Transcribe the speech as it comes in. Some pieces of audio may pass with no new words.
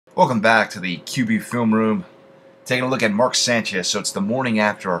Welcome back to the QB Film Room. Taking a look at Mark Sanchez. So it's the morning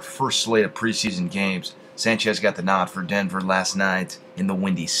after our first slate of preseason games. Sanchez got the nod for Denver last night in the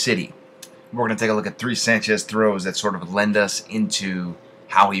Windy City. We're going to take a look at three Sanchez throws that sort of lend us into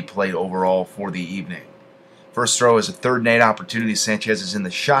how he played overall for the evening. First throw is a 3rd and 8 opportunity. Sanchez is in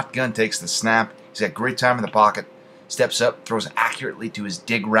the shotgun, takes the snap. He's got great time in the pocket. Steps up, throws accurately to his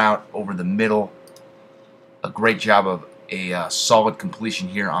dig route over the middle. A great job of a solid completion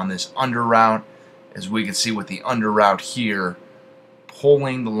here on this under route. As we can see with the under route here,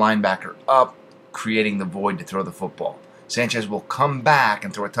 pulling the linebacker up, creating the void to throw the football. Sanchez will come back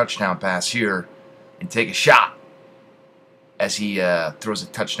and throw a touchdown pass here and take a shot as he throws a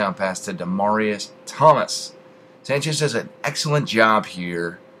touchdown pass to Demaryius Thomas. Sanchez does an excellent job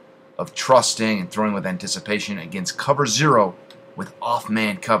here of trusting and throwing with anticipation against cover 0 with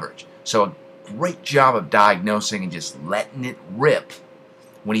off-man coverage. So a great job of diagnosing and just letting it rip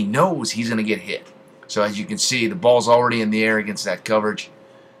when he knows he's going to get hit. So as you can see, the ball's already in the air against that coverage.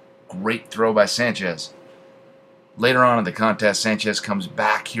 Great throw by Sanchez. Later on in the contest, Sanchez comes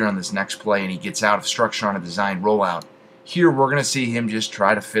back here on this next play and he gets out of structure on a designed rollout. Here we're going to see him just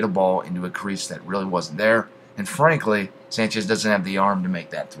try to fit a ball into a crease that really wasn't there. And frankly, Sanchez doesn't have the arm to make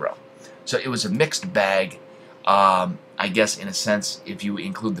that throw. So it was a mixed bag, I guess, in a sense, if you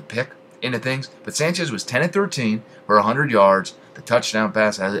include the pick into things. But Sanchez was 10 of 13 for 100 yards, the touchdown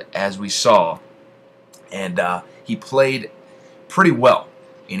pass as we saw. And he played pretty well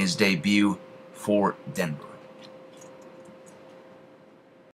in his debut for Denver.